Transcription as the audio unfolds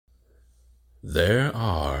There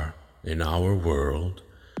are, in our world,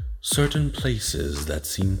 certain places that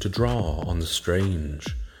seem to draw on the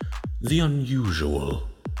strange, the unusual,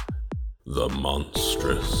 the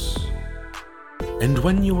monstrous. And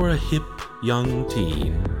when you are a hip, young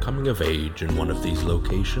teen coming of age in one of these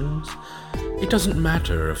locations, it doesn't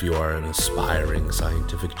matter if you are an aspiring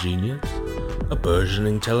scientific genius, a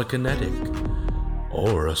burgeoning telekinetic,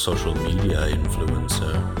 or a social media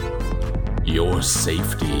influencer. Your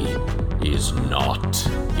safety is not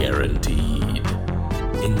guaranteed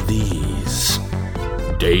in these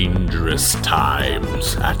dangerous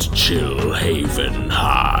times at Chillhaven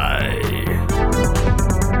High.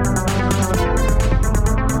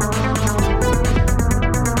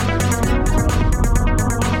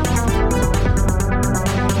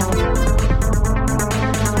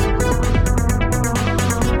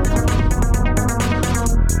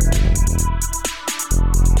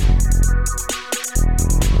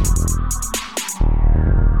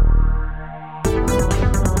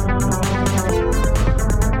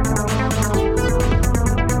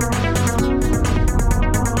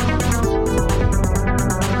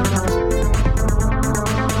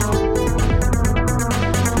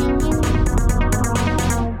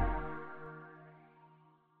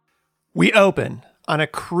 We open on a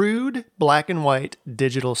crude black and white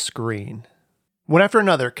digital screen. One after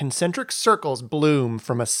another, concentric circles bloom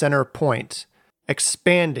from a center point,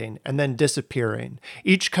 expanding and then disappearing,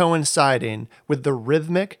 each coinciding with the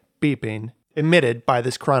rhythmic beeping emitted by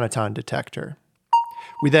this chronoton detector.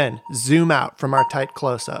 We then zoom out from our tight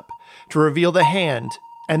close-up to reveal the hand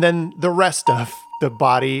and then the rest of the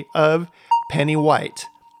body of Penny White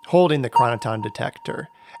holding the chronoton detector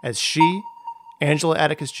as she, Angela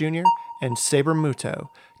Atticus Jr., and Saber Muto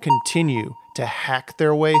continue to hack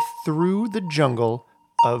their way through the jungle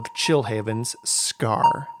of Chillhaven's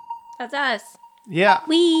Scar. That's us. Yeah.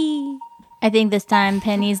 Whee! I think this time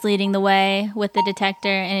Penny's leading the way with the detector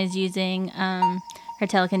and is using her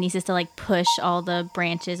telekinesis to like push all the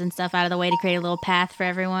branches and stuff out of the way to create a little path for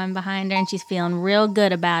everyone behind her, and she's feeling real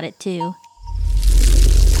good about it too.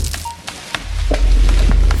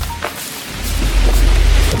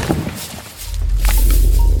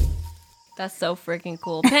 That's so freaking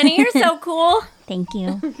cool. Penny, you're so cool. Thank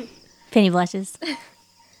you. Penny blushes.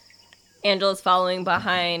 Angela's following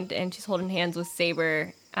behind, and she's holding hands with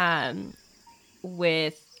Saber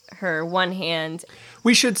with her one hand.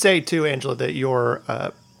 We should say, too, Angela, that your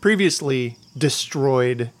previously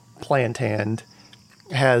destroyed plant hand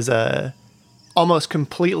has almost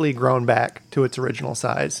completely grown back to its original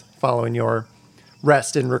size following your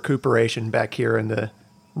rest and recuperation back here in the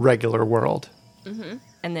regular world. Mm-hmm.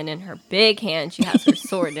 And then in her big hand, she has her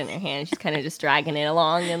sword in her hand. She's kind of just dragging it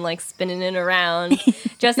along and like spinning it around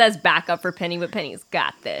just as backup for Penny. But Penny's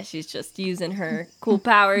got this. She's just using her cool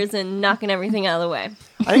powers and knocking everything out of the way.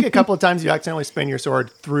 I think a couple of times you accidentally spin your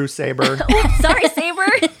sword through Saber. Oh, sorry, Saber.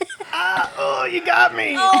 Oh, you got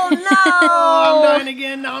me. Oh, no. Oh, I'm dying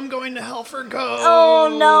again. Now I'm going to hell for ghosts.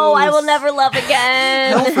 Oh, no. I will never love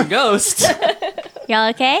again. Hell for ghosts.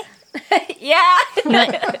 Y'all okay? Yeah.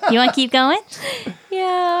 You want to keep going?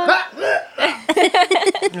 Yeah.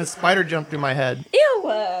 A spider jumped through my head. Ew.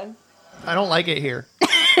 I don't like it here.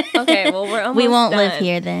 Okay, well, we're almost We won't done. live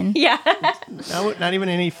here then. Yeah. Not even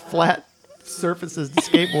any flat surfaces to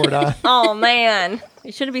skateboard on. Oh, man.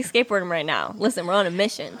 You shouldn't be skateboarding right now. Listen, we're on a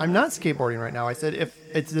mission. I'm not skateboarding right now. I said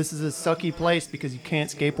this is a sucky place because you can't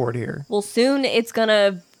skateboard here. Well, soon it's going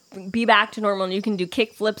to be back to normal and you can do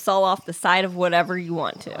kick flips all off the side of whatever you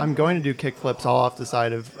want to. I'm going to do kick flips all off the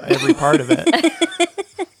side of every part of it.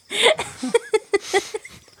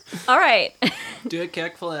 All right. Do a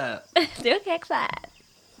kickflip. Do a kick flip.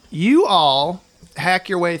 You all hack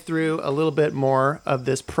your way through a little bit more of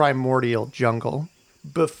this primordial jungle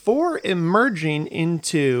before emerging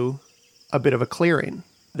into a bit of a clearing.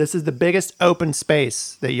 This is the biggest open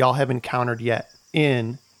space that y'all have encountered yet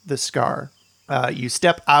in the Scar. You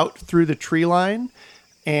step out through the tree line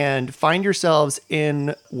and find yourselves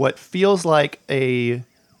in what feels like a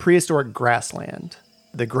prehistoric grassland.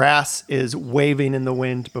 The grass is waving in the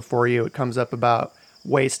wind before you. It comes up about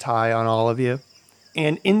waist high on all of you.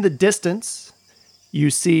 And in the distance, you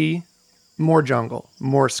see more jungle,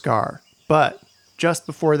 more Scar. But just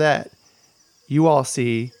before that, you all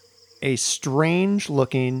see a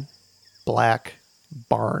strange-looking black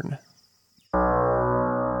barn.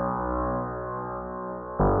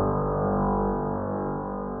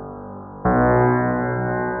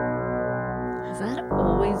 Has that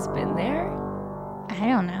always been there? I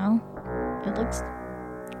don't know. It looks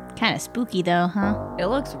kind of spooky though, huh? It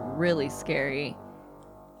looks really scary.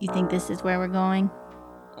 You think this is where we're going?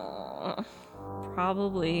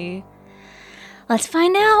 Probably. Let's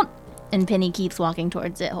find out. And Penny keeps walking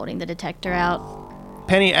towards it, holding the detector out.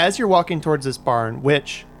 Penny, as you're walking towards this barn,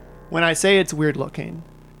 which, when I say it's weird looking,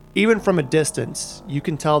 even from a distance, you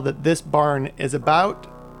can tell that this barn is about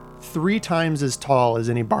 3 times as tall as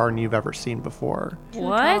any barn you've ever seen before.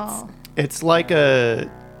 What? It's like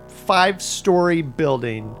a 5-story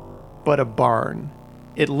building, but a barn.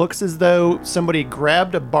 It looks as though somebody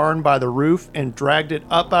grabbed a barn by the roof and dragged it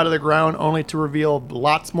up out of the ground only to reveal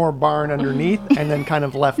lots more barn underneath and then kind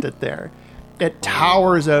of left it there. It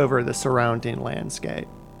towers over the surrounding landscape.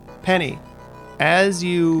 Penny, as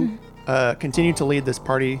you continue to lead this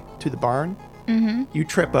party to the barn, you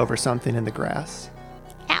trip over something in the grass.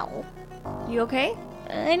 Ow. You okay?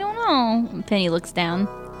 I don't know. Penny looks down.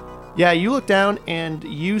 Yeah, you look down and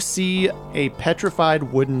you see a petrified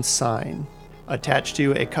wooden sign attached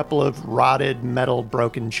to a couple of rotted metal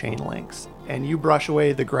broken chain links. And you brush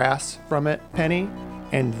away the grass from it, Penny,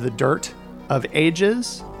 and the dirt of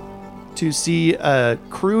ages to see a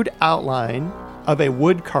crude outline of a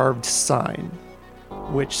wood-carved sign,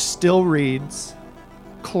 which still reads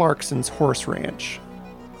Clarkson's Horse Ranch.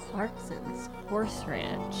 Clarkson's Horse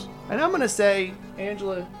Ranch. And I'm going to say,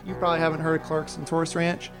 Angela, you probably haven't heard of Clarkson's Horse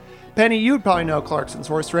Ranch. Penny, you would probably know Clarkson's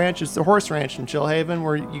Horse Ranch. It's the horse ranch in Chillhaven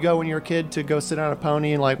where you go when you're a kid to go sit on a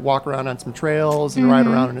pony and like walk around on some trails and ride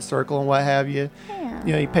around in a circle and what have you. Yeah.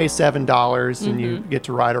 You know, you pay $7 and you get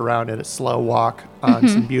to ride around at a slow walk on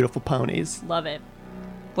some beautiful ponies. Love it.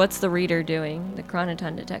 What's the reader doing? The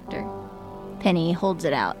chronoton detector. Penny holds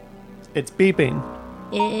it out. It's beeping.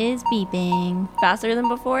 It is beeping. Faster than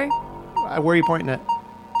before? Where are you pointing it?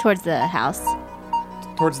 Towards the house.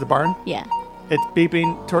 Towards the barn? Yeah. It's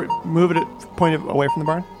beeping. Move it, point it away from the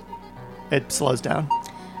barn. It slows down.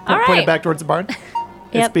 All Point it right. back towards the barn.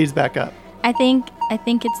 It Yep. speeds back up. I think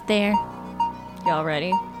it's there. Y'all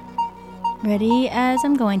ready? Ready as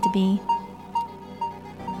I'm going to be.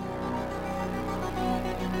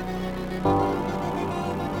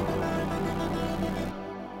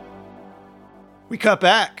 We cut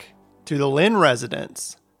back to the Lynn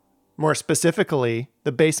residence. More specifically,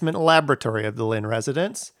 the basement laboratory of the Lynn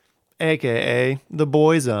residence, aka the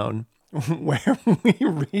Boy Zone, where we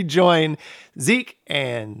rejoin Zeke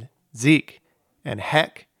and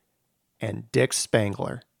Heck and Dick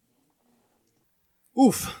Spangler.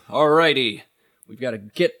 Oof. Alrighty. We've got to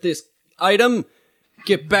get this item,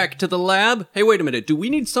 get back to the lab. Hey, wait a minute. Do we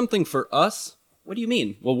need something for us? What do you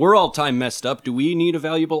mean? Well, we're all time messed up. Do we need a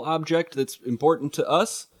valuable object that's important to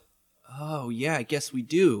us? Oh, yeah, I guess we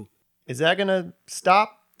do. Is that going to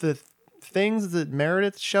stop the things that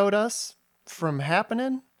Meredith showed us from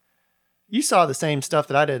happening? You saw the same stuff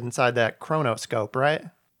that I did inside that chronoscope, right?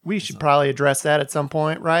 We should probably address that at some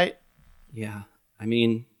point, right? Yeah. I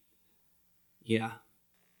mean, yeah.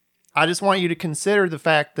 I just want you to consider the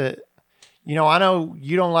fact that, you know, I know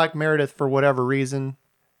you don't like Meredith for whatever reason.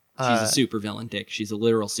 She's a supervillain, Dick. She's a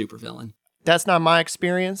literal supervillain. That's not my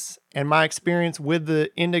experience. And my experience with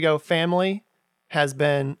the Indigo family has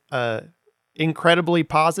been incredibly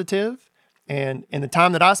positive. And in the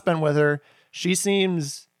time that I spent with her, she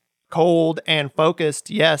seems cold and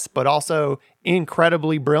focused, yes, but also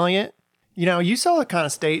incredibly brilliant. You know, you saw the kind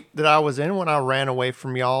of state that I was in when I ran away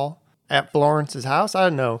from y'all at Florence's house. I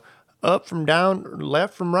didn't know up from down, or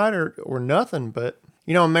left from right, or nothing. But,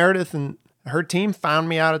 you know, Meredith and her team found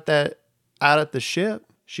me out at the ship.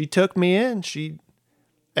 She took me in. She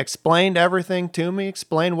explained everything to me,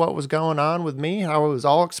 explained what was going on with me, how it was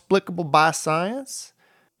all explicable by science,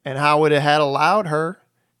 and how it had allowed her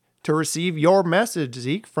to receive your message,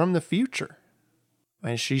 Zeke, from the future.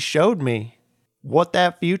 And she showed me what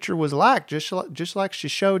that future was like, just like she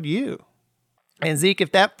showed you. And Zeke,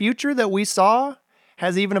 if that future that we saw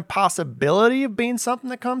has even a possibility of being something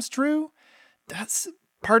that comes true, that's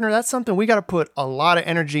something we got to put a lot of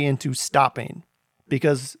energy into stopping,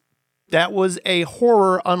 because that was a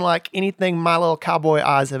horror unlike anything my little cowboy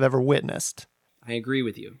eyes have ever witnessed. I agree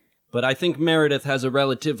with you. But I think Meredith has a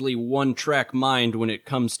relatively one-track mind when it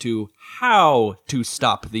comes to how to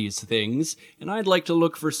stop these things, and I'd like to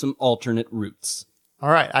look for some alternate routes. All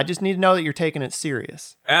right, I just need to know that you're taking it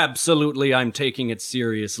serious. Absolutely, I'm taking it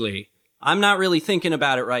seriously. I'm not really thinking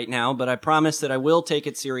about it right now, but I promise that I will take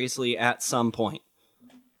it seriously at some point.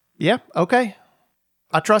 Yeah, okay.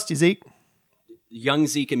 I trust you, Zeke. Young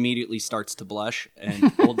Zeke immediately starts to blush,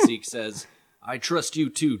 and old Zeke says, I trust you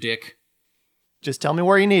too, Dick. Just tell me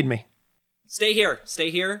where you need me. Stay here, stay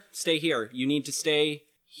here, stay here. You need to stay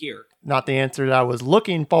here. Not the answer that I was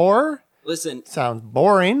looking for. Listen, Sounds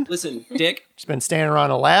boring. Dick. Just been standing around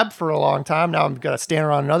a lab for a long time. Now I'm going to stand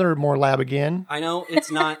around another more lab again. I know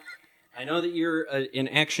it's not I know that you're an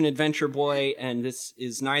action-adventure boy, and this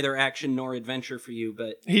is neither action nor adventure for you,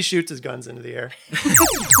 but... He shoots his guns into the air.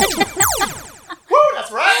 Woo,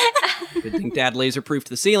 that's right! Good thing Dad laser-proofed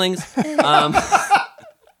the ceilings.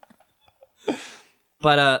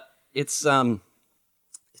 But it's been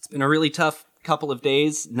a really tough couple of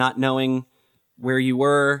days, not knowing where you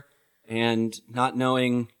were and not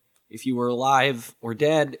knowing if you were alive or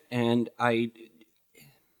dead, and I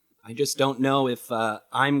just don't know if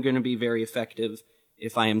I'm going to be very effective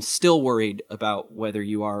if I am still worried about whether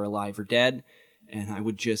you are alive or dead, and I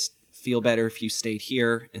would just feel better if you stayed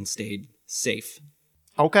here and stayed safe.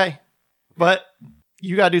 Okay. But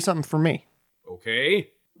you got to do something for me.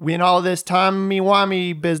 Okay. When all this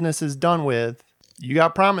timey-wimey business is done with, you got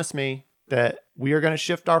to promise me that we are going to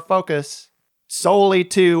shift our focus solely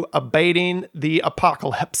to abating the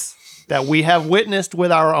apocalypse that we have witnessed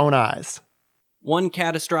with our own eyes. One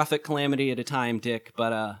catastrophic calamity at a time, Dick,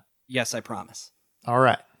 but yes, I promise. All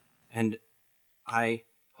right. And I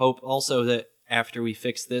hope also that after we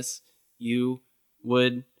fix this, you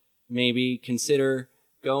would maybe consider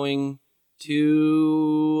going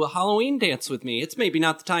to a Halloween dance with me. It's maybe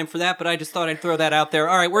not the time for that, but I just thought I'd throw that out there.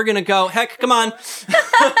 All right, we're going to go. Heck, come on.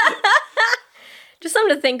 Just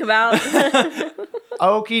something to think about.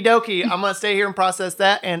 Okie dokie. I'm going to stay here and process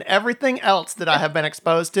that and everything else that I have been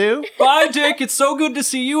exposed to. Bye, Dick. It's so good to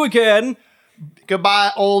see you again.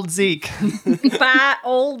 Goodbye, old Zeke. Bye,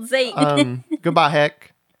 old Zeke. Goodbye,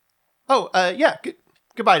 Heck. Oh, yeah.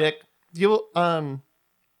 Goodbye, Dick. You'll,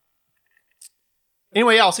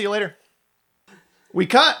 Anyway, I'll see you later. We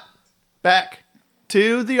cut back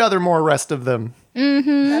to the other more rest of them.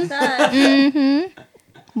 That's us.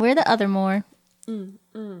 We're the other more.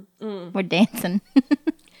 We're dancing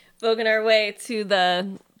Voguing our way to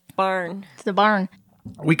the barn. to the barn.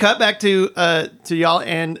 We cut back to y'all,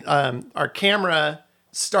 and our camera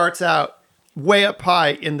starts out way up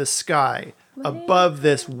high in the sky above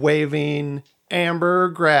this waving amber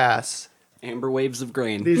grass. Amber waves of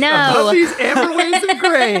grain. Above these amber waves of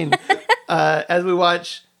grain. As we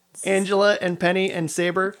watch Angela and Penny and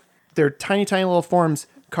Saber, their tiny, tiny little forms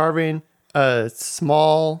carving a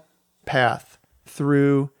small path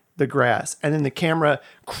through the grass. And then the camera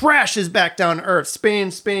crashes back down to earth,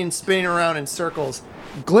 spinning around in circles.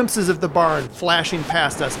 Glimpses of the barn flashing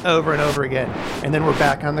past us over and over again. And then we're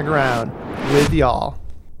back on the ground with y'all.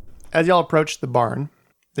 As y'all approach the barn,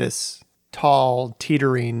 this tall,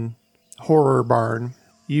 teetering horror barn,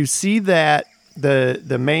 you see that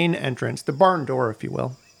the main entrance, the barn door, if you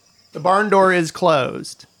will, the barn door is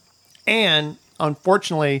closed. And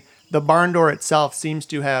unfortunately, the barn door itself seems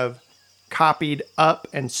to have copied up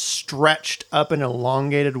and stretched up and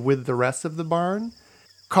elongated with the rest of the barn,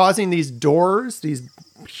 causing these doors, these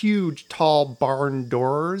huge, tall barn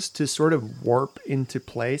doors, to sort of warp into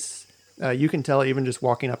place. You can tell even just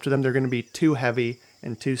walking up to them, they're going to be too heavy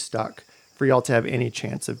and too stuck for y'all to have any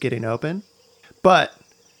chance of getting open. But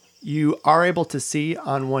you are able to see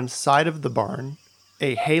on one side of the barn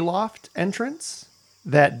a hayloft entrance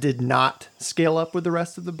that did not scale up with the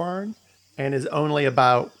rest of the barn and is only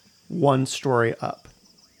about 1 story up.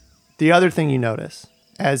 The other thing you notice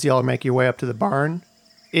as y'all make your way up to the barn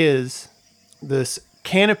is this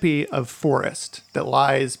canopy of forest that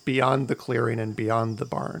lies beyond the clearing and beyond the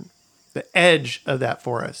barn. The edge of that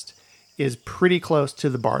forest is pretty close to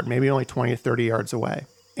the barn, maybe only 20 or 30 yards away.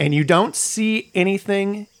 And you don't see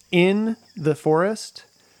anything in the forest,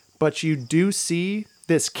 but you do see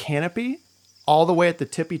this canopy all the way at the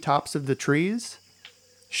tippy tops of the trees,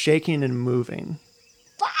 shaking and moving.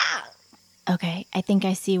 Okay, I think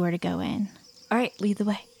I see where to go in. All right, lead the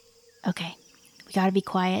way. Okay, we gotta be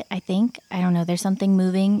quiet, I think. I don't know, there's something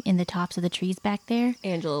moving in the tops of the trees back there.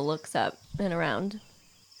 Angela looks up and around.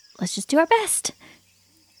 Let's just do our best.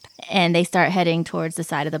 And they start heading towards the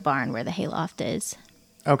side of the barn where the hayloft is.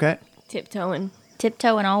 Okay. Tiptoeing.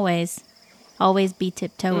 Tiptoeing always. Always be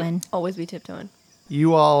tiptoeing. Always be tiptoeing.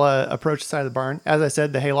 You all approach the side of the barn. As I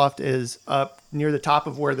said, the hayloft is up near the top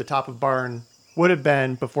of where the top of barn would have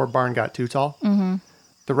been before barn got too tall. Mm-hmm.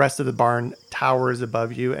 The rest of the barn towers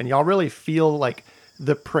above you, and y'all really feel like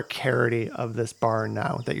the precarity of this barn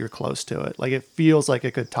now that you're close to it. Like it feels like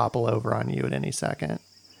it could topple over on you at any second.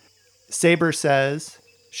 Saber says,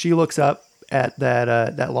 she looks up at that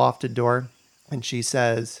lofted door, and she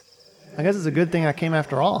says, I guess it's a good thing I came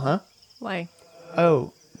after all, huh? Why?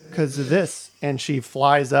 Oh, because of this. And she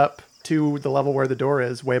flies up to the level where the door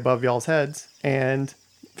is, way above y'all's heads, and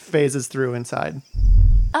phases through inside.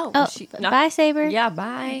 Oh, Bye, Saber. Yeah,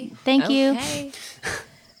 bye. Thank you. Okay.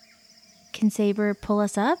 Can Saber pull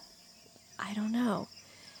us up? I don't know.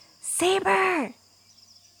 Saber!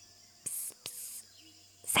 Psst, psst.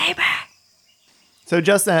 Saber! So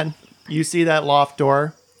just then, you see that loft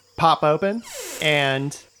door pop open,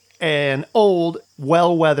 and an old,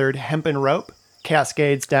 well-weathered hempen rope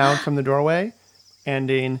cascades down from the doorway,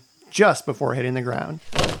 ending just before hitting the ground.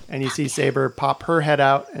 And you see Saber pop her head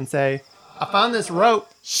out and say, I found this rope.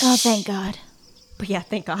 Oh, thank God. But yeah,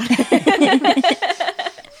 thank God.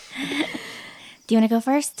 Do you want to go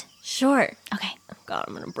first? Sure. Okay. Oh God,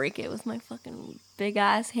 I'm gonna break it with my fucking big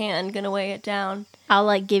ass hand. Gonna weigh it down. I'll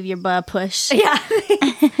like give your butt a push. Yeah.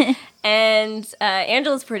 And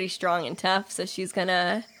Angela's pretty strong and tough, so she's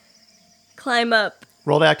gonna climb up.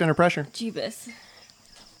 Roll to act under pressure. Jeebus.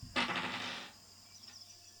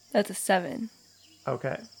 That's a 7.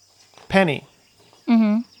 Okay. Penny.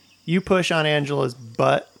 You push on Angela's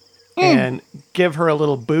butt and give her a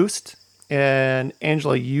little boost. And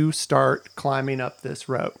Angela, you start climbing up this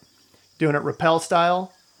rope. Doing it rappel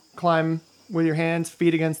style. Climb with your hands,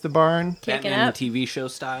 feet against the barn. Kicking Batman up. TV show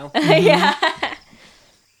style. Yeah.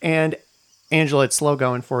 And Angela, it's slow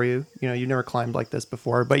going for you. You know, you've never climbed like this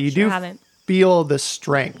before, but you Sure do haven't. feel the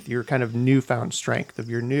strength, your kind of newfound strength of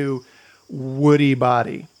your new woody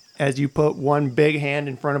body as you put one big hand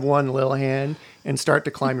in front of one little hand and start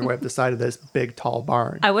to climb your way up the side of this big, tall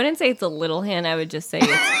barn. I wouldn't say it's a little hand. I would just say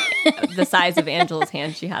it's the size of Angela's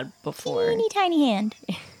hand she had before. Teeny tiny hand.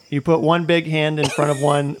 You put one big hand in front of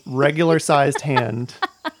one regular-sized hand.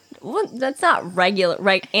 Well, that's not regular,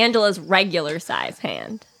 right? Angela's regular size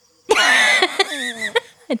hand.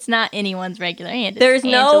 It's not anyone's regular hand. It's There's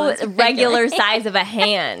no Angela's regular size of a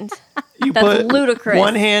hand. You That's put ludicrous.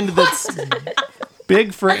 one hand that's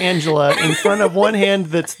big for Angela in front of one hand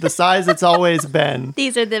that's the size it's always been.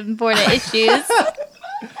 These are the important issues.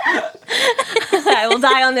 I will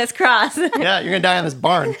die on this cross. Yeah, you're going to die on this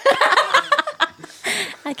barn.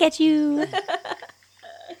 I'll catch you.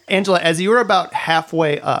 Angela, as you were about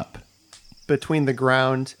halfway up between the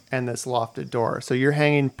ground and this lofted door, so you're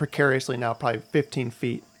hanging precariously now, probably 15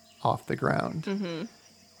 feet off the ground.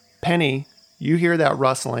 Penny, you hear that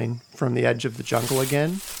rustling from the edge of the jungle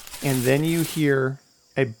again, and then you hear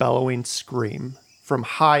a bellowing scream from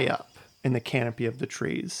high up in the canopy of the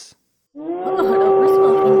trees.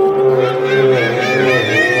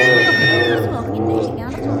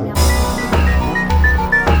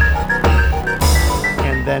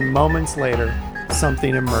 And then moments later,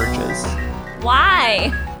 something emerges. Why?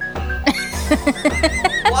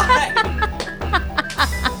 Why?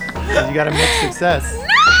 You got a mixed success.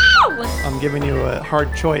 No! I'm giving you a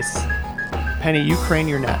hard choice. Penny, you crane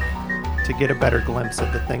your neck to get a better glimpse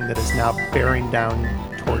of the thing that is now bearing down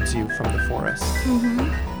towards you from the forest.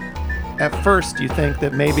 At first, you think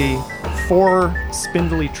that maybe 4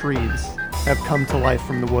 spindly trees have come to life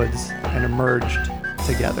from the woods and emerged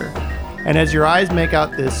together. And as your eyes make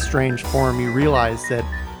out this strange form, you realize that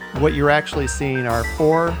what you're actually seeing are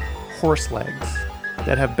 4 horse legs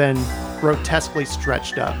that have been grotesquely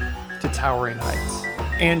stretched up to towering heights.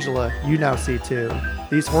 Angela, you now see too.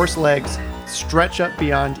 These horse legs stretch up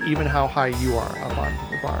beyond even how high you are up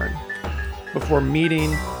onto the barn before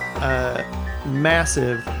meeting a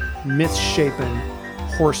massive, misshapen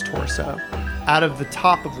horse torso, out of the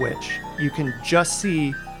top of which you can just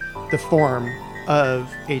see the form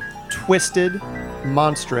of a twisted,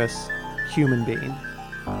 monstrous human being.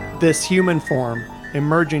 This human form,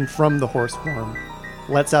 emerging from the horse form,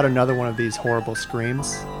 lets out another one of these horrible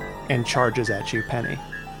screams and charges at you, Penny.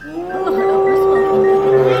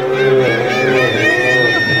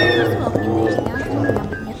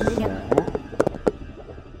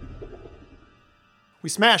 We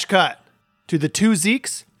smash cut to the 2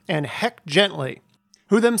 Zeeks and Heck Gently,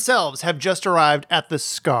 who themselves have just arrived at the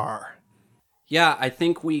Scar. Yeah, I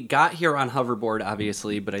think we got here on hoverboard,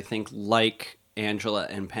 obviously, but I think like Angela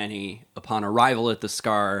and Penny, upon arrival at the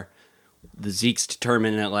Scar, the Zeeks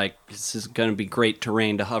determine that, like, this is going to be great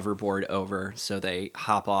terrain to hoverboard over, so they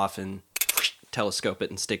hop off and telescope it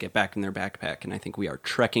and stick it back in their backpack, and I think we are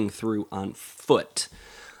trekking through on foot.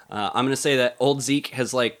 I'm going to say that old Zeke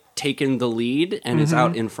has, like, taken the lead and is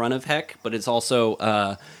out in front of Heck, but it's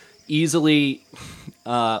also easily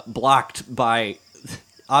blocked by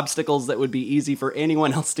obstacles that would be easy for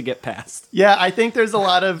anyone else to get past. Yeah, I think there's a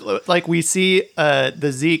lot of, like, we see the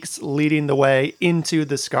Zeeks leading the way into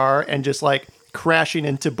the Scar and just, like, crashing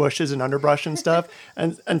into bushes and underbrush and stuff,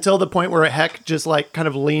 and until the point where Heck just, like, kind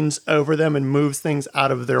of leans over them and moves things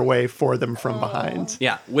out of their way for them from behind.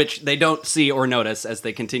 Yeah, which they don't see or notice as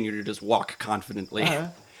they continue to just walk confidently.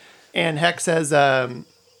 And Heck says,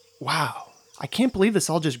 wow, I can't believe this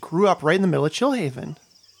all just grew up right in the middle of Chillhaven.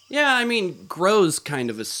 Yeah, I mean, grow's kind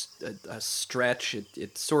of a stretch.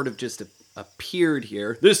 It sort of just appeared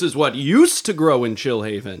here. This is what used to grow in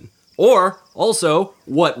Chillhaven. Or, also,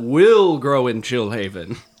 what will grow in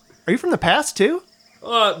Chillhaven? Are you from the past too?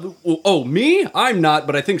 Me? I'm not,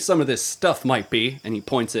 but I think some of this stuff might be. And he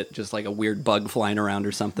points at just like a weird bug flying around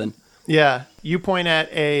or something. Yeah. You point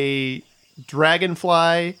at a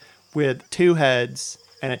dragonfly with 2 heads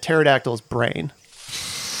and a pterodactyl's brain.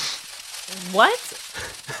 What?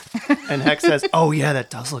 And Hex says, oh yeah, that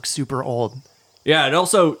does look super old. Yeah, and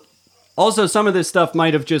also some of this stuff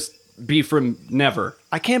might have just be from Never.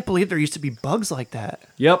 I can't believe there used to be bugs like that.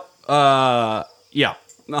 Yep. Yeah.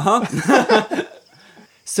 Uh-huh.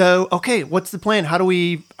 So, okay, what's the plan? How are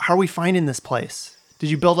we finding this place? Did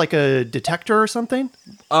you build like a detector or something?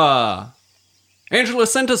 Angela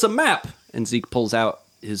sent us a map. And Zeke pulls out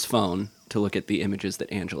his phone to look at the images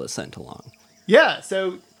that Angela sent along. Yeah,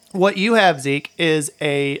 so what you have, Zeke, is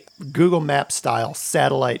a Google Maps style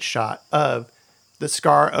satellite shot of the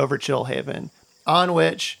scar over Chillhaven, on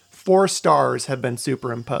which 4 stars have been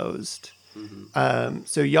superimposed.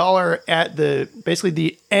 So y'all are at basically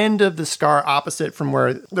the end of the scar opposite from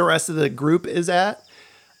where the rest of the group is at,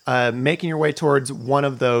 making your way towards one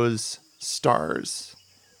of those stars.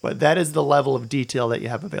 But that is the level of detail that you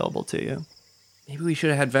have available to you. Maybe we should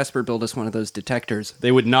have had Vesper build us one of those detectors.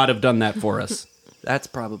 They would not have done that for us. That's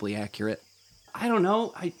probably accurate. I don't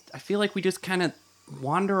know. I feel like we just kind of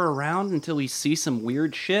wander around until we see some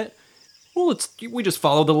weird shit. Well, we just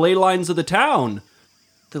follow the ley lines of the town.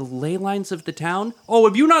 The ley lines of the town? Oh,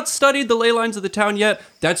 have you not studied the ley lines of the town yet?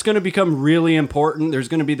 That's going to become really important. There's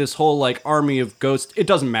going to be this whole, like, army of ghosts. It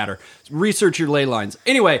doesn't matter. Research your ley lines.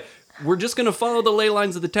 Anyway, we're just going to follow the ley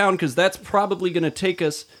lines of the town because that's probably going to take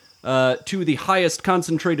us to the highest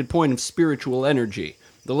concentrated point of spiritual energy.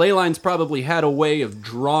 The ley lines probably had a way of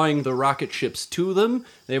drawing the rocket ships to them.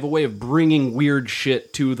 They have a way of bringing weird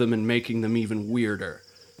shit to them and making them even weirder.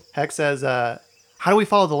 Hex says, how do we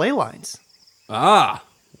follow the ley lines? Ah,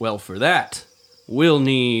 well, for that, we'll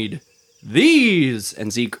need these.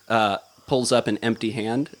 And Zeke pulls up an empty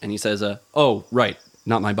hand, and he says, oh, right,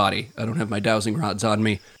 not my body. I don't have my dowsing rods on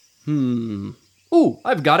me. Ooh,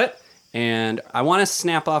 I've got it. And I want to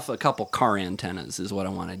snap off a couple car antennas is what I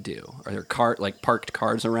want to do. Are there parked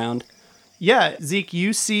cars around? Yeah, Zeke,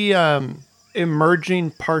 you see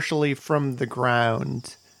emerging partially from the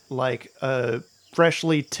ground like a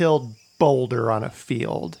freshly tilled boulder on a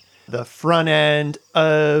field. The front end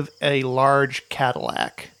of a large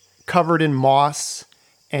Cadillac, covered in moss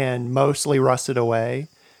and mostly rusted away.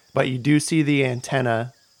 But you do see the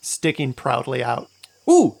antenna sticking proudly out.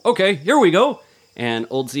 Ooh, okay, here we go. And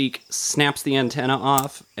old Zeke snaps the antenna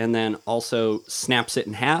off and then also snaps it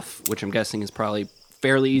in half, which I'm guessing is probably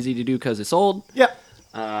fairly easy to do because it's old. Yep.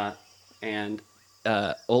 And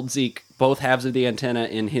old Zeke, both halves of the antenna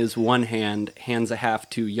in his one hand, hands a half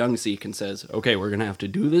to young Zeke and says, okay, we're going to have to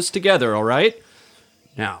do this together, all right?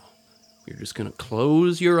 Now, you're just going to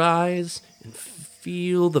close your eyes and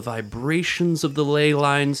feel the vibrations of the ley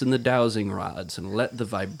lines and the dowsing rods and let the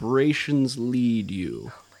vibrations lead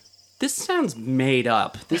you. This sounds made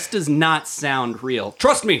up. This does not sound real.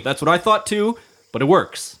 Trust me, that's what I thought too, but it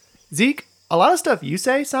works. Zeke, a lot of stuff you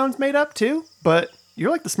say sounds made up too, but you're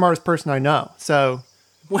like the smartest person I know. So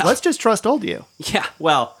let's just trust old you. Yeah,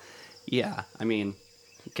 well, yeah. I mean,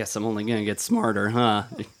 I guess I'm only going to get smarter, huh?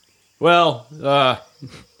 Well,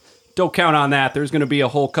 don't count on that. There's going to be a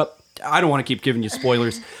whole cup. I don't want to keep giving you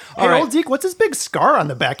spoilers. Hey, old Zeke, what's this big scar on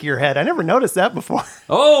the back of your head? I never noticed that before.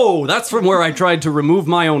 Oh, that's from where I tried to remove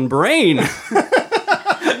my own brain.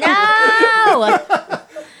 No!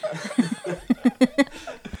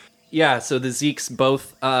 Yeah, so the Zeeks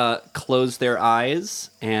both close their eyes,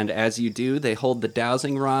 and as you do, they hold the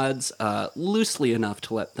dowsing rods loosely enough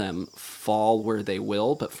to let them fall where they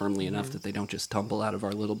will, but firmly enough that they don't just tumble out of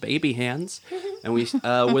our little baby hands. And we,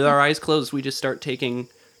 with our eyes closed, we just start taking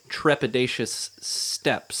trepidatious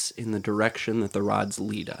steps in the direction that the rods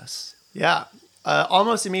lead us. Yeah.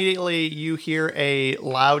 Almost immediately, you hear a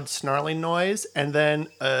loud snarling noise, and then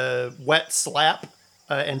a wet slap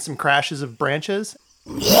and some crashes of branches.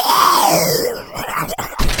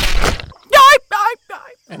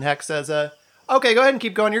 And Hex says, okay, go ahead and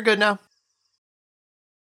keep going. You're good now.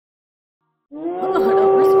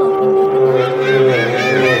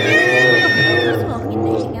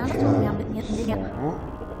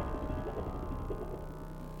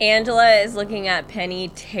 Angela is looking at Penny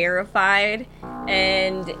terrified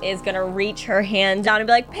and is going to reach her hand down and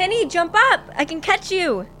be like, Penny, jump up. I can catch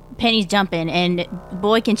you. Penny's jumping, and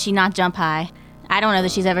boy, can she not jump high. I don't know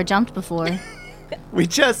that she's ever jumped before.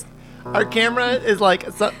 Our camera is like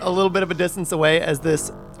a little bit of a distance away as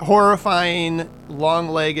this horrifying,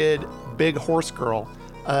 long-legged, big horse girl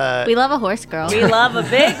We love a horse girl. We love a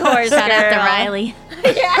big horse Shout out to girl. Riley.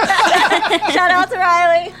 Shout out to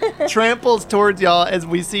Riley. Tramples towards y'all as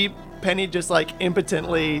we see Penny just like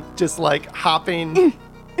impotently just like hopping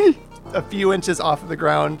a few inches off of the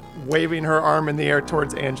ground, waving her arm in the air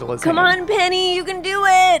towards Angela's Come hand. on, Penny, you can do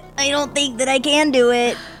it. I don't think that I can do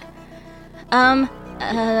it.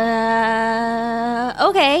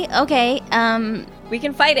 Okay. We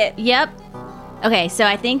can fight it. Yep. Okay, so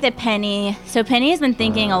I think that Penny has been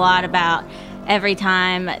thinking a lot about every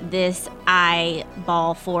time this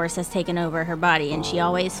eyeball force has taken over her body, and she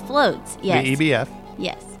always floats. Yes. The EBF.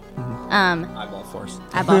 Yes. Eyeball force.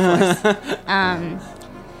 Eyeball force.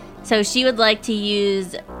 So she would like to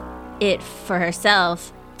use it for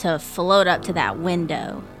herself to float up to that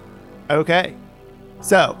window. Okay.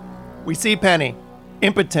 So, we see Penny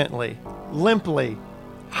impotently, limply,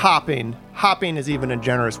 hopping. Hopping is even a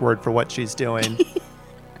generous word for what she's doing.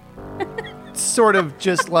 Sort of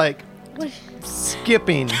just like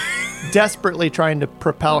skipping, desperately trying to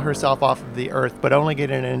propel herself off of the earth, but only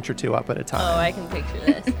getting an inch or two up at a time. Oh, I can picture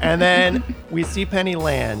this. And then we see Penny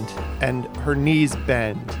land and her knees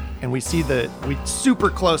bend. And we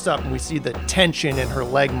super close up and we see the tension in her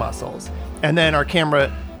leg muscles. And then our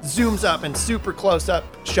camera zooms up and super close up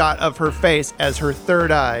shot of her face as her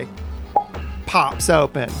third eye pops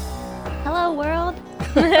open. Hello, world.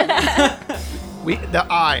 The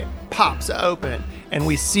eye pops open and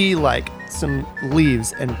we see like some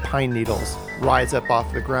leaves and pine needles rise up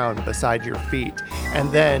off the ground beside your feet.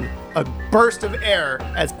 And then a burst of air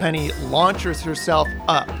as Penny launches herself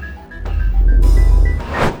up.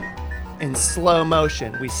 In slow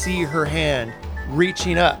motion, we see her hand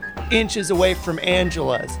reaching up, inches away from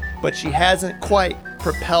Angela's, but she hasn't quite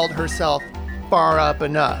propelled herself far up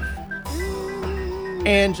enough.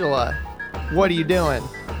 Angela, what are you doing?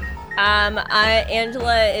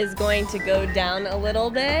 Angela is going to go down a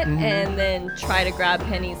little bit and then try to grab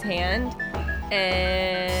Penny's hand.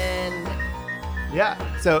 And Yeah,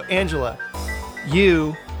 so Angela,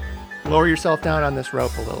 you lower yourself down on this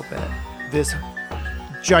rope a little bit. This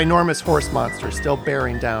ginormous horse monster still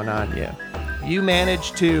bearing down on you. You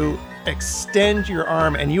manage to extend your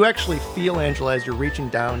arm, and you actually feel, Angela, as you're reaching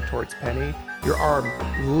down towards Penny, your arm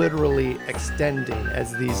literally extending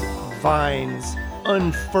as these vines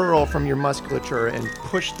unfurl from your musculature and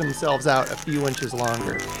push themselves out a few inches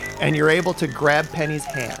longer. And you're able to grab Penny's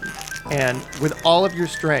hand and, with all of your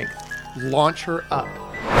strength, launch her up.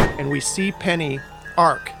 And we see Penny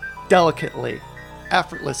arc delicately,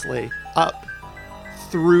 effortlessly up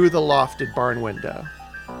through the lofted barn window.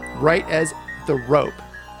 Right as the rope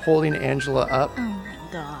holding Angela up, Oh my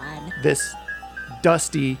god. this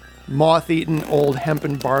dusty, moth-eaten old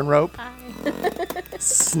hempen barn rope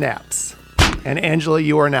snaps. And Angela,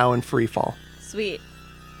 you are now in free fall. sweet.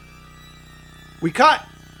 We cut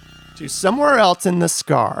to somewhere else in the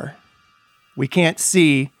scar. We can't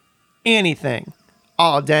see anything.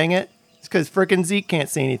 Aw, dang it. It's because frickin' Zeke can't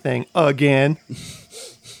see anything again.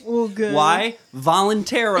 Why?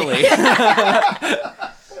 Voluntarily.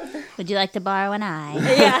 Would you like to borrow an eye?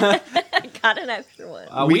 Yeah, I got an extra one.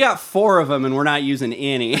 We got 4 of them and we're not using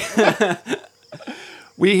any.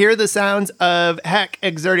 We hear the sounds of Heck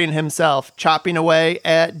exerting himself, chopping away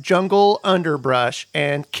at jungle underbrush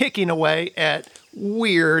and kicking away at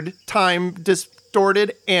weird,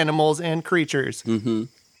 time-distorted animals and creatures. Mm-hmm.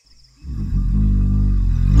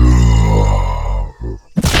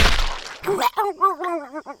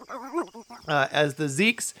 As the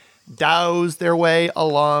Zeeks douse their way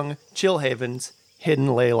along Chillhaven's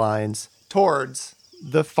hidden ley lines towards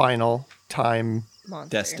the final time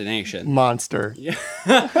Monster. Destination. monster.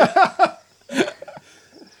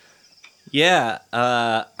 Yeah,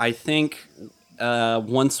 I think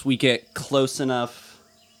once we get close enough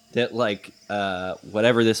that, like,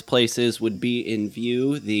 whatever this place is would be in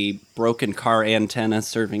view, the broken car antenna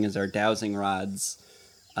serving as our dowsing rods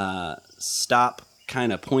stop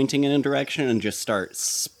kind of pointing in a direction and just start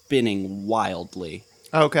spinning wildly.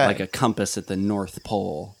 Okay. Like a compass at the North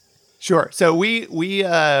Pole. Sure. So we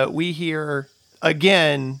hear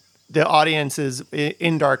again the audience is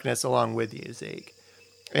in darkness along with you, Zeke,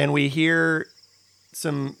 and we hear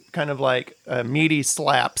some kind of like meaty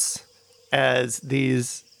slaps as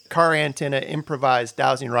these car antenna improvised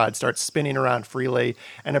dowsing rods start spinning around freely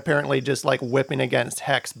and apparently just like whipping against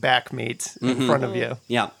Heck's back meat in front of you.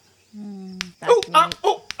 Yeah.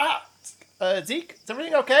 Zeke, is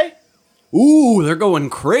everything okay? Ooh, they're going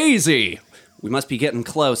crazy. We must be getting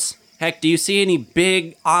close. Heck, do you see any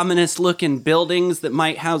big, ominous-looking buildings that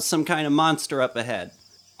might house some kind of monster up ahead?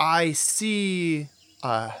 I see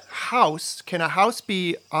a house. Can a house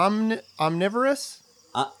be omnivorous?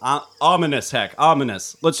 Ominous, heck.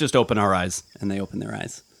 Ominous. Let's just open our eyes. And they open their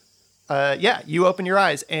eyes. Yeah, you open your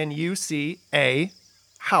eyes and you see a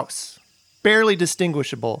house, barely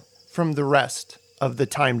distinguishable from the rest of the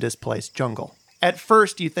time-displaced jungle. At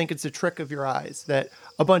first, you think it's a trick of your eyes, that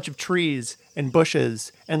a bunch of trees and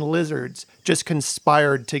bushes and lizards just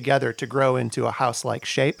conspired together to grow into a house-like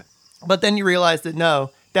shape. But then you realize that no,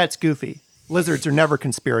 that's goofy. Lizards are never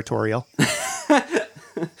conspiratorial.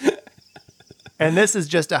 And this is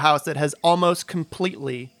just a house that has almost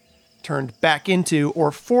completely turned back into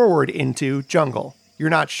or forward into jungle. You're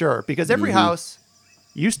not sure, because every house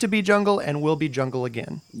used to be jungle and will be jungle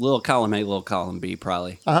again. Little column A, little column B,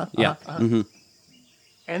 probably. Yeah.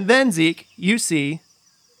 And then, Zeke, you see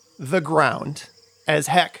the ground as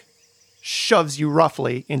Heck shoves you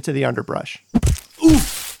roughly into the underbrush.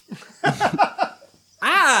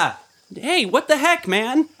 Ah! Hey, what the heck,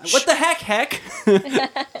 man? What the heck?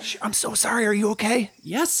 I'm so sorry. Are you okay?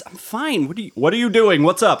 Yes, I'm fine. What are you doing?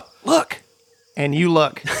 What's up? Look. And you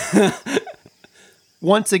look.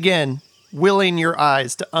 Once again, willing your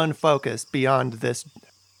eyes to unfocus beyond this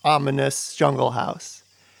ominous jungle house.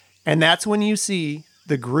 And that's when you see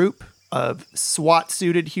the group of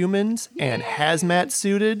SWAT-suited humans and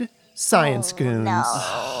hazmat-suited science goons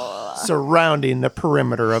surrounding the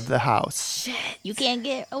perimeter of the house. You can't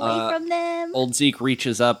get away from them. Old Zeke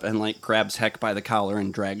reaches up and grabs Heck by the collar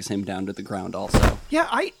and drags him down to the ground also. Yeah,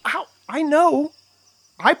 I know.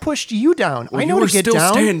 I pushed you down. I know you were to get still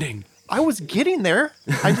down. Standing. I was getting there.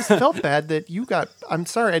 I just felt bad that you got. I'm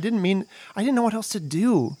sorry. I didn't know what else to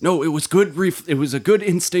do. No, it was good. It was a good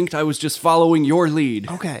instinct. I was just following your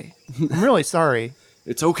lead. Okay. I'm really sorry.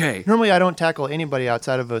 It's okay. Normally, I don't tackle anybody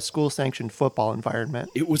outside of a school-sanctioned football environment.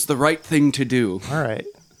 It was the right thing to do. All right.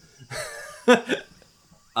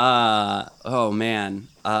 Oh man.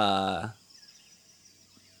 I'm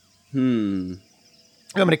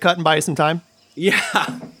going to cut and buy you some time. Yeah.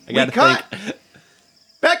 I gotta cut. think.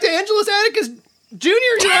 Back to Angelus Atticus Jr.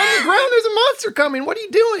 You're on the ground. There's a monster coming. What are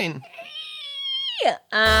you doing?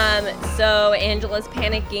 So Angela's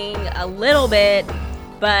panicking a little bit,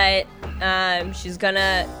 but she's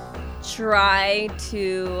gonna try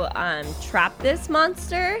to trap this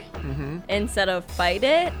monster instead of fight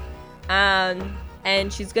it.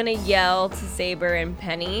 And she's gonna yell to Saber and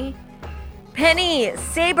Penny. Penny,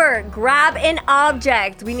 Saber, grab an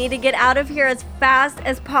object. We need to get out of here as fast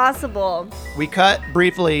as possible. We cut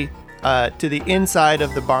briefly to the inside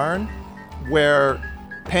of the barn where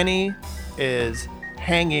Penny is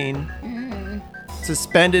hanging,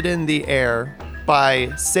 suspended in the air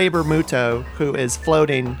by Saber Muto, who is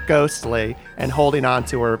floating ghostly and holding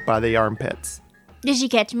onto her by the armpits. Did she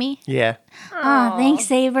catch me? Yeah. Oh, thanks,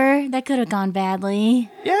 Saber. That could have gone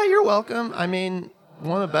badly. Yeah, you're welcome. I mean,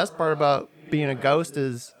 one of the best part about being a ghost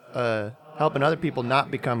is helping other people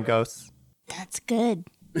not become ghosts. That's good.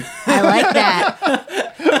 I like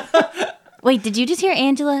that. Wait, did you just hear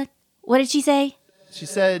Angela? What did she say? She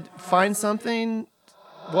said, find something.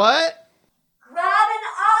 What? Grab an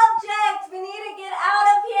object. We need to get out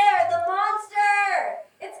of here. The monster.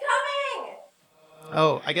 It's coming.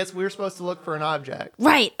 Oh, I guess we were supposed to look for an object.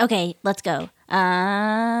 Right. Okay, let's go.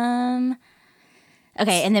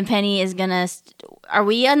 Okay, and then Penny is gonna. Are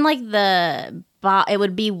we on the? It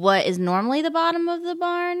would be what is normally the bottom of the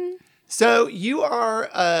barn. So you are,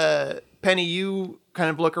 Penny. You kind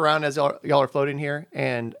of look around as y'all are floating here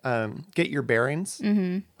and get your bearings.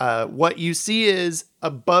 What you see is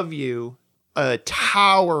above you a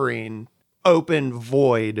towering open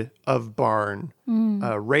void of barn,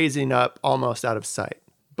 raising up almost out of sight.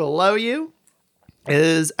 Below you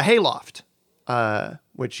is a hayloft,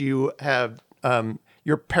 which you have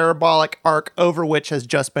your parabolic arc over which has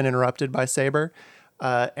just been interrupted by Saber.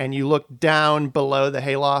 And you look down below the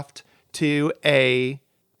hayloft to a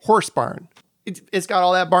horse barn. It's got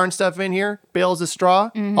all that barn stuff in here, bales of straw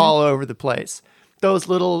all over the place. Those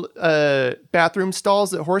little bathroom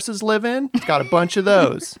stalls that horses live in, it's got a bunch of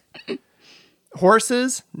those.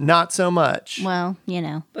 Horses, not so much. Well, But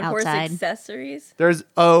outside. horse accessories. There's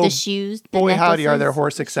The shoes. The boy howdy are necklaces. there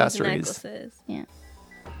horse accessories. Necklaces. Yeah.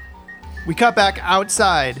 We cut back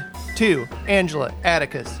outside to Angela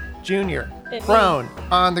Atticus Jr. prone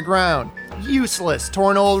on the ground, useless,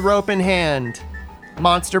 torn old rope in hand,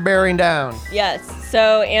 monster bearing down. Yes.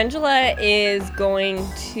 So Angela is going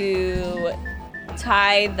to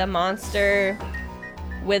tie the monster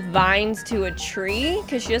with vines to a tree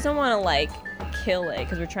because she doesn't want to kill it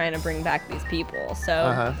because we're trying to bring back these people.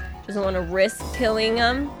 So she doesn't want to risk killing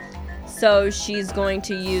them. So she's going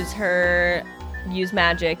to use her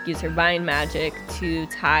vine magic to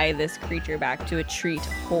tie this creature back to a tree to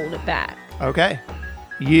hold it back. Okay.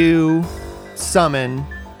 You summon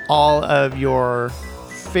all of your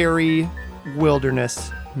fairy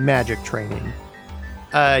wilderness magic training,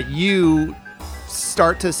 you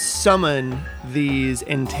start to summon these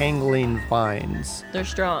entangling vines They're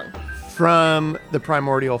strong. from the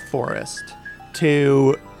primordial forest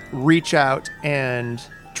to reach out and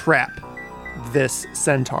trap this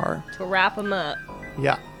centaur. To wrap them up.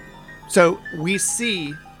 Yeah. So we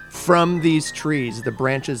see from these trees the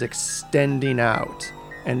branches extending out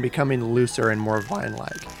and becoming looser and more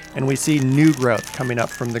vine-like. And we see new growth coming up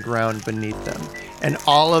from the ground beneath them. And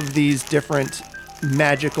all of these different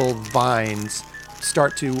magical vines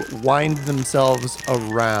start to wind themselves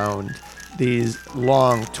around these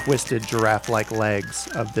long, twisted giraffe-like legs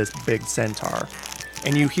of this big centaur.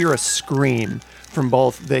 And you hear a scream from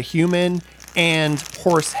both the human and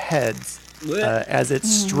horse heads as it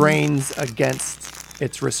strains against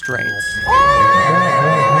its restraints.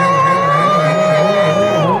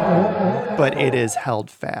 But it is held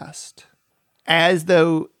fast. As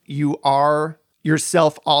though you are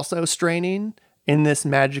yourself also straining in this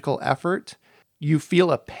magical effort, you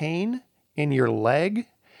feel a pain in your leg,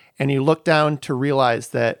 and you look down to realize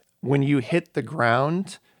that when you hit the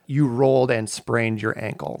ground, you rolled and sprained your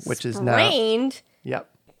ankle, which is now... Sprained? Yep.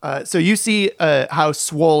 So you see how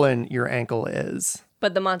swollen your ankle is,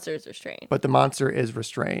 But the monster is restrained. but the monster is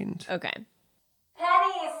restrained. Okay.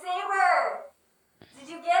 Penny, Saber! Did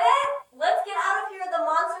you get it? Let's get out of here. The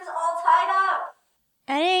monster's all tied up.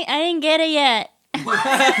 I didn't get it yet.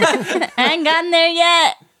 I ain't gotten there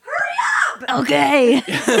yet. Hurry up! Okay.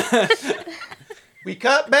 We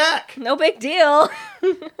cut back. No big deal.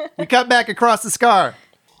 We cut back across the scar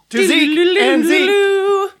to Zeke and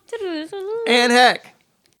Zeke and Heck.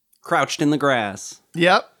 Crouched in the grass.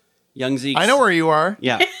 Yep. Young Zeke. I know where you are.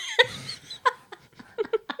 Yeah.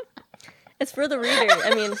 It's for the reader.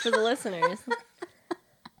 I mean, it's for the listeners.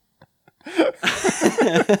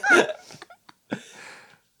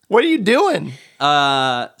 What are you doing?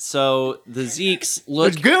 So the Zeeks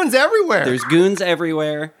look. There's goons everywhere. There's goons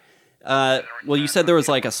everywhere. Well, you said there was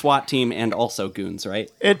like a SWAT team and also goons,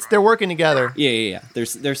 right? They're working together. Yeah.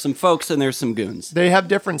 There's some folks and there's some goons. They have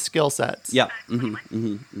different skill sets. Yep. So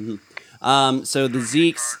the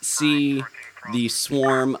Zeeks see the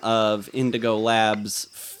swarm of Indigo Labs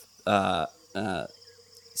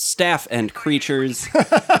staff and creatures.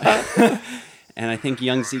 And I think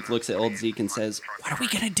young Zeke looks at old Zeke and says, "What are we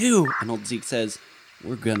gonna do?" And old Zeke says,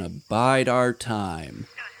 "We're gonna bide our time."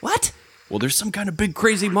 What? Well, there's some kind of big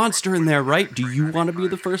crazy monster in there, right? Do you want to be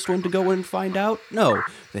the first one to go and find out? No,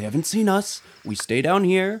 they haven't seen us. We stay down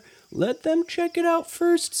here. Let them check it out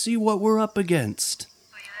first, see what we're up against.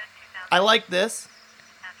 I like this.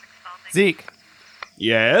 Zeke.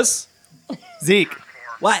 Yes? Zeke.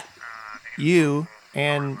 What? You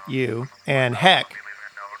and Heck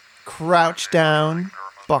crouch down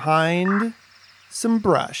behind some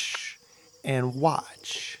brush and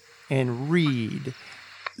watch and read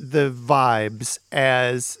the vibes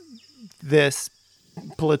as this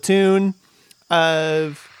platoon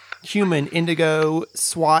of human Indigo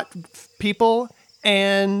SWAT people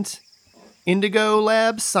and Indigo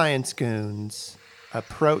Lab science goons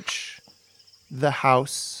approach the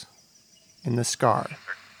house in the scar.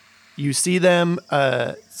 You see them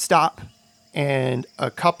stop, and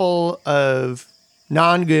a couple of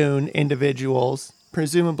non-goon individuals,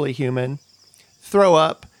 presumably human, throw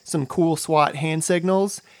up some cool SWAT hand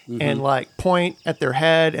signals and like point at their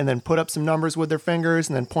head and then put up some numbers with their fingers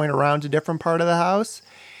and then point around to a different part of the house.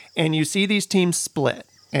 And you see these teams split,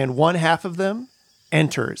 and one half of them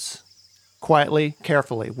enters quietly,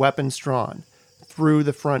 carefully, weapons drawn, through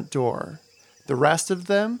the front door. The rest of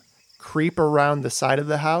them creep around the side of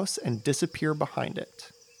the house and disappear behind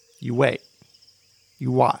it. You wait.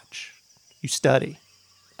 You watch. You study.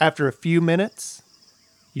 After a few minutes,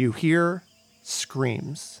 you hear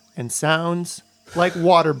screams and sounds like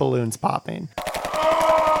water balloons popping.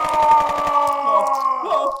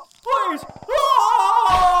 Please!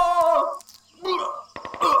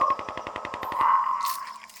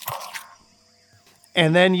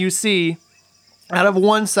 And then you see, out of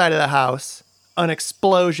one side of the house, an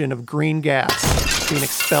explosion of green gas being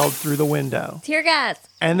expelled through the window. Tear gas.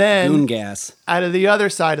 And then, Goon gas. out of the other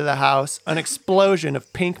side of the house, an explosion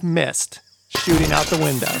of pink mist shooting out the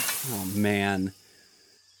window. Oh, man.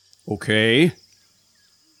 Okay.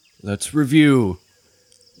 Let's review.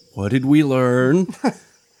 What did we learn?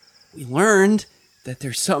 We learned that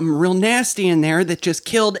there's something real nasty in there that just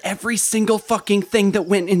killed every single fucking thing that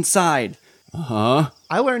went inside. Uh-huh.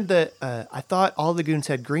 I learned that I thought all the goons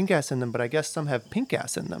had green gas in them, but I guess some have pink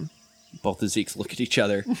gas in them. Both the Zeeks look at each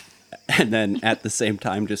other and then at the same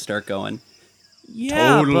time just start going,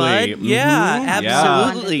 Yeah, Totally. bud. Yeah, Mhm.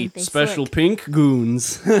 absolutely. I think they Special slick. pink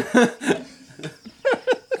goons.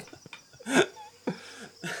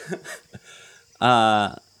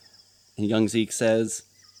 And young Zeke says,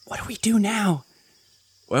 "What do we do now?"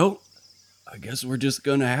 "Well, I guess we're just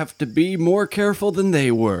gonna have to be more careful than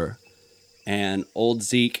they were." And old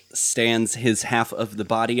Zeke stands his half of the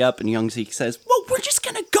body up, and young Zeke says, "Well, we're just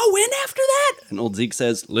gonna go in after that?" And old Zeke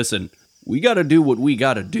says, "Listen, we gotta do what we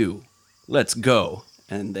gotta do. Let's go."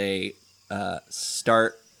 And they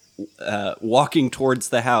start walking towards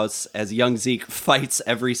the house as young Zeke fights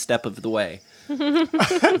every step of the way.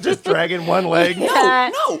 Just dragging one leg.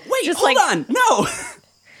 No, wait, Just hold like- on, no.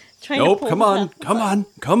 Trying to Nope, pull come him on, up.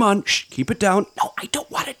 come on. Shh, keep it down. No, I don't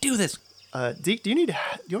want to do this. Deke, do you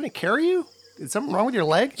want me to carry you? Is something wrong with your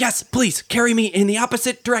leg? Yes, please, carry me in the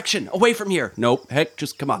opposite direction, away from here. Nope, heck,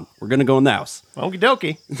 just come on. We're gonna go in the house. Okie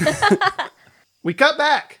dokie. We cut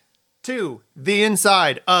back to the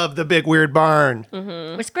inside of the big weird barn.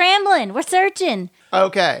 We're scrambling. We're searching.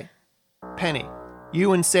 Okay. Penny,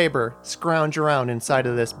 you and Saber scrounge around inside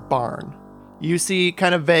of this barn. You see,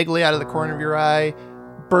 kind of vaguely out of the corner of your eye,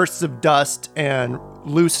 bursts of dust and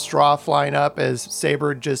loose straw flying up as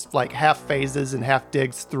Saber just like half phases and half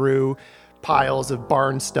digs through piles of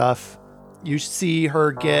barn stuff. You see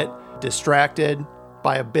her get distracted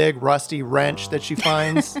by a big rusty wrench that she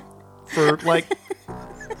finds for like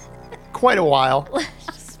quite a while.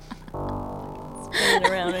 Spinning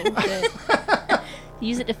around and shit.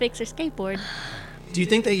 Use it to fix her skateboard. Do you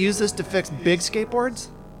think they use this to fix big skateboards?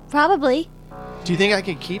 Probably. Do you think I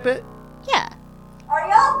could keep it? Yeah. Are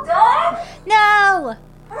y'all done? No.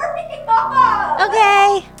 Hurry up!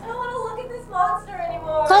 Okay. I don't want to look at this monster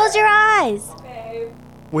anymore. Close your eyes. Okay.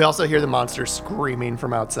 We also hear the monster screaming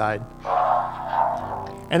from outside.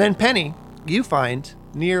 And then Penny, you find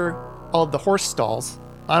near all of the horse stalls,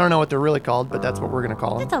 I don't know what they're really called, but that's what we're going to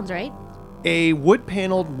call them, That sounds right. a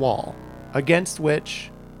wood-paneled wall against which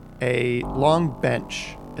a long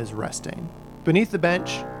bench is resting. Beneath the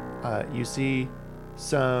bench, you see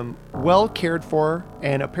some well cared for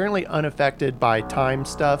and apparently unaffected by time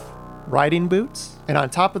stuff riding boots. And on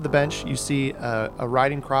top of the bench, you see a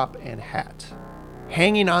riding crop and hat.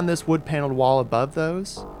 Hanging on this wood paneled wall above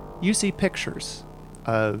those, you see pictures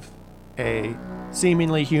of a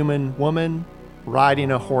seemingly human woman riding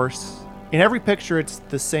a horse. In every picture, it's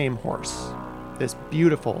the same horse, this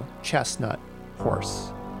beautiful chestnut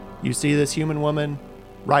horse. You see this human woman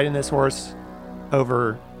riding this horse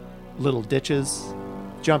over little ditches,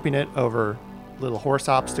 jumping it over little horse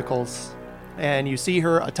obstacles, and you see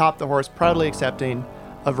her atop the horse proudly accepting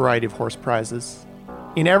a variety of horse prizes.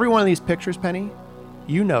 In every one of these pictures, Penny,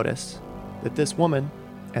 you notice that this woman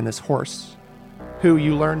and this horse, who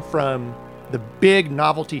you learn from the big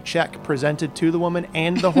novelty check presented to the woman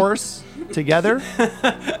and the horse together,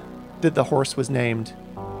 that the horse was named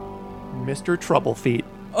Mr. Troublefeet.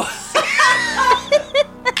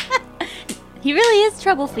 He really is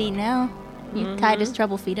trouble feet now. You tied his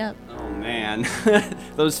trouble feet up. Oh man,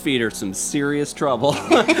 those feet are some serious trouble.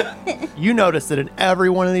 You notice that in every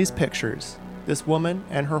one of these pictures, this woman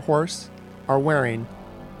and her horse are wearing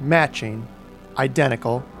matching,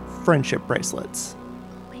 identical friendship bracelets.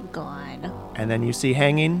 Oh my god. And then you see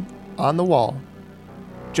hanging on the wall,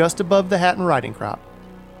 just above the hat and riding crop,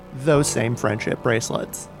 those same friendship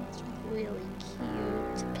bracelets. Really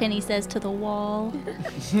cute. Penny says to the wall.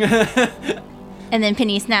 And then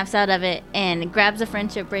Penny snaps out of it and grabs the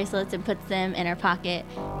friendship bracelets and puts them in her pocket,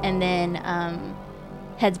 and then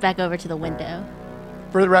heads back over to the window.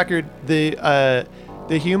 For the record, the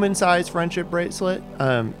human-sized friendship bracelet,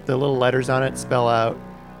 the little letters on it spell out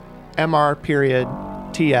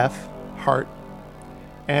MR.TF, heart.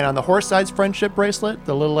 And on the horse-sized friendship bracelet,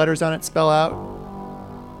 the little letters on it spell out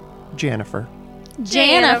Jennifer.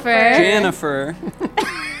 Jennifer.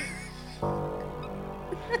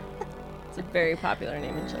 It's a very popular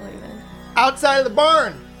name in Chile. Outside of the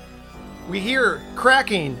barn, we hear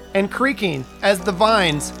cracking and creaking as the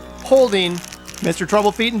vines holding Mr.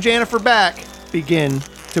 Troublefeet and Jennifer back begin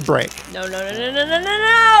to break. No, no, no, no, no, no, no,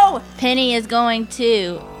 no! Penny is going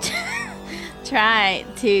to try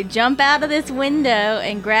to jump out of this window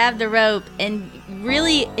and grab the rope and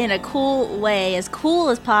really, in a cool way, as cool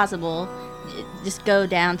as possible, just go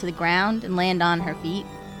down to the ground and land on her feet.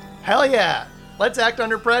 Hell yeah! Let's act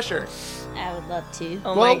under pressure. I would love to.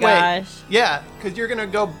 Oh Well, my gosh. Yeah, because you're gonna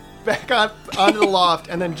go back up onto the loft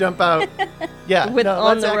and then jump out. Yeah, With no, on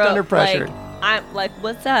let's the act rope. under pressure. Like, I'm like,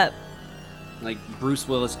 what's up? Like Bruce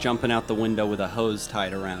Willis jumping out the window with a hose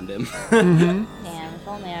tied around him. Damn, if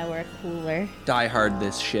only I were cooler. Die hard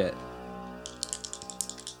this shit.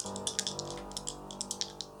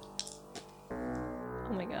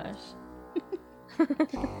 my gosh.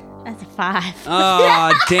 That's a 5.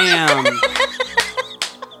 Oh, damn.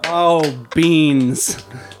 Oh, beans.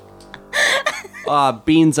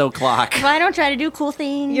 Beans o'clock. Well, I don't try to do cool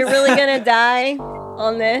things. You're really gonna die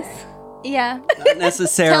on this? Yeah. Not Tell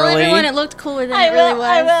necessarily. everyone it looked cooler than it really was.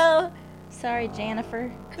 I will. Sorry,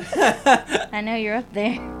 Jennifer. I know you're up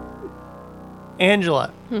there.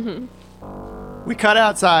 Angela, we cut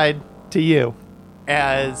outside to you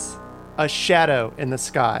as a shadow in the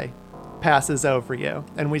sky passes over you,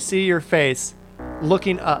 and we see your face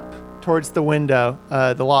looking up towards the window,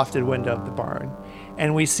 the lofted window of the barn,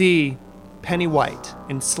 and we see Penny White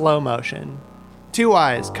in slow motion, 2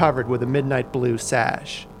 eyes covered with a midnight blue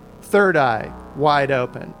sash, third eye wide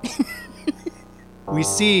open. We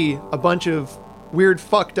see a bunch of weird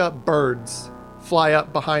fucked up birds fly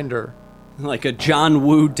up behind her. Like a John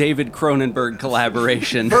Woo, David Cronenberg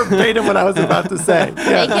collaboration. Verbatim what I was about to say. They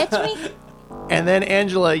Yeah. catch me? And then,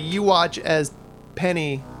 Angela, you watch as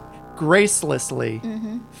Penny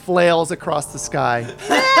gracelessly flails across the sky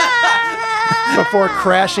before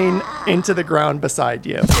crashing into the ground beside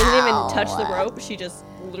you. Doesn't even touch the rope. She just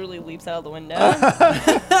literally leaps out of the window.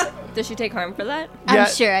 Does she take harm for that? I'm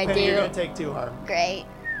sure I Penny, do. You're going to take 2 harm. Great.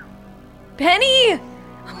 Penny!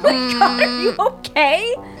 Oh my god, are you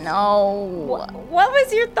okay? No. What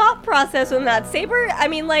was your thought process on that? Saber, I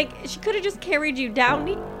mean, like, she could have just carried you down.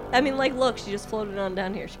 I mean, like, look, she just floated on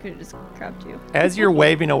down here. She could have just grabbed you. As you're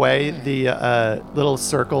waving away the little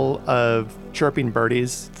circle of chirping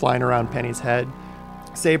birdies flying around Penny's head,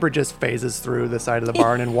 Saber just phases through the side of the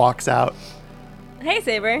barn and walks out. Hey,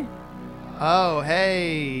 Saber. Oh,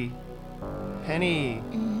 hey, Penny.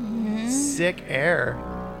 Sick air.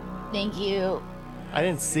 Thank you. I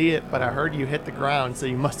didn't see it, but I heard you hit the ground, so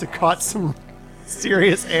you must have caught some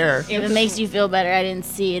serious air. If it makes you feel better, I didn't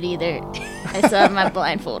see it either. I still have my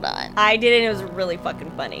blindfold on. I did it. It was really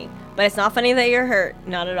fucking funny. But it's not funny that you're hurt.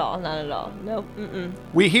 Not at all. Not at all. Nope. Mm-mm.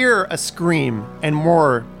 We hear a scream and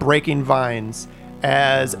more breaking vines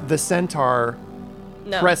as the centaur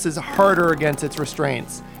No. presses harder against its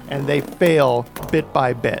restraints, and they fail bit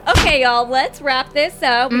by bit. Okay, y'all. Let's wrap this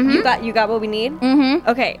up. You got what we need. Mm-hmm.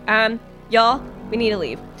 Okay. Y'all, we need to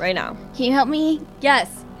leave right now. Can you help me? Yes.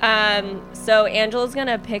 So Angela's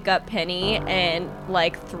gonna pick up Penny and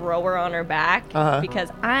like throw her on her back because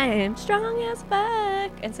I am strong as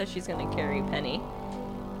fuck, and so she's gonna carry Penny,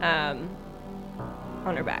 on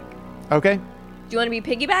her back. Okay. Do you want to be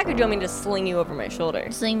piggyback, or do you want me to sling you over my shoulder?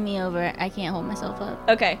 Sling me over. I can't hold myself up.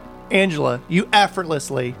 Okay. Angela, you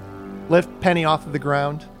effortlessly lift Penny off of the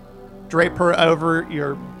ground, drape her over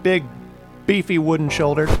your big, beefy wooden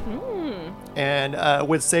shoulder, and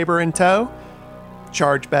with Saber in tow,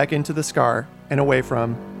 charge back into the scar and away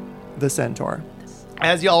from the centaur.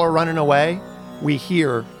 As y'all are running away, we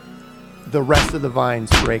hear the rest of the vines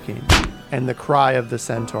breaking and the cry of the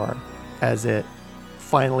centaur as it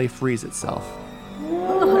finally frees itself.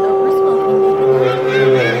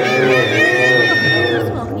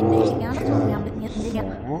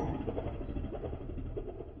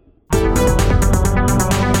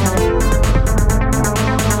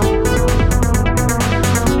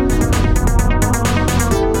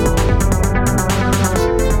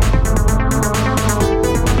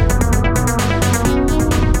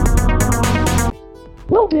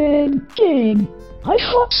 Well then, gang, I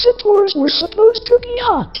thought centaurs were supposed to be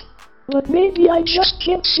hot. But maybe I just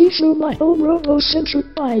can't see through my own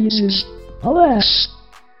robocentric biases. Alas.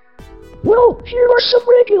 Well, here are some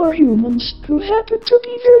regular humans who happen to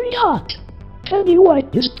be very hot. Penny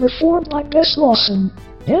White is performed by Bess Lawson.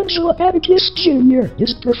 Angela Atticus Jr.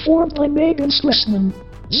 is performed by Megan Slessman.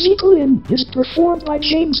 Zeke Lynn is performed by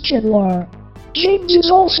James Chedlar. James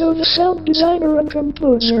is also the sound designer and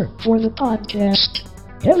composer for the podcast.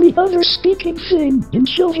 Every other speaking thing in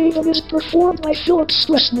Chillhaven is performed by Philip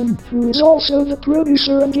Slessman, who is also the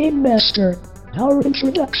producer and game master. Our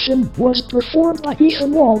introduction was performed by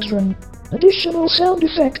Ethan Waldron. Additional sound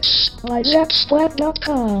effects by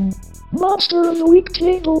ZachSplat.com. Monster of the Week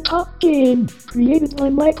tabletop game, created by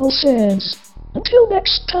Michael Sands. Until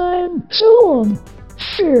next time, so long.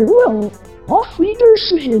 Farewell. Auf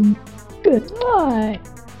Wiedersehen. Goodbye.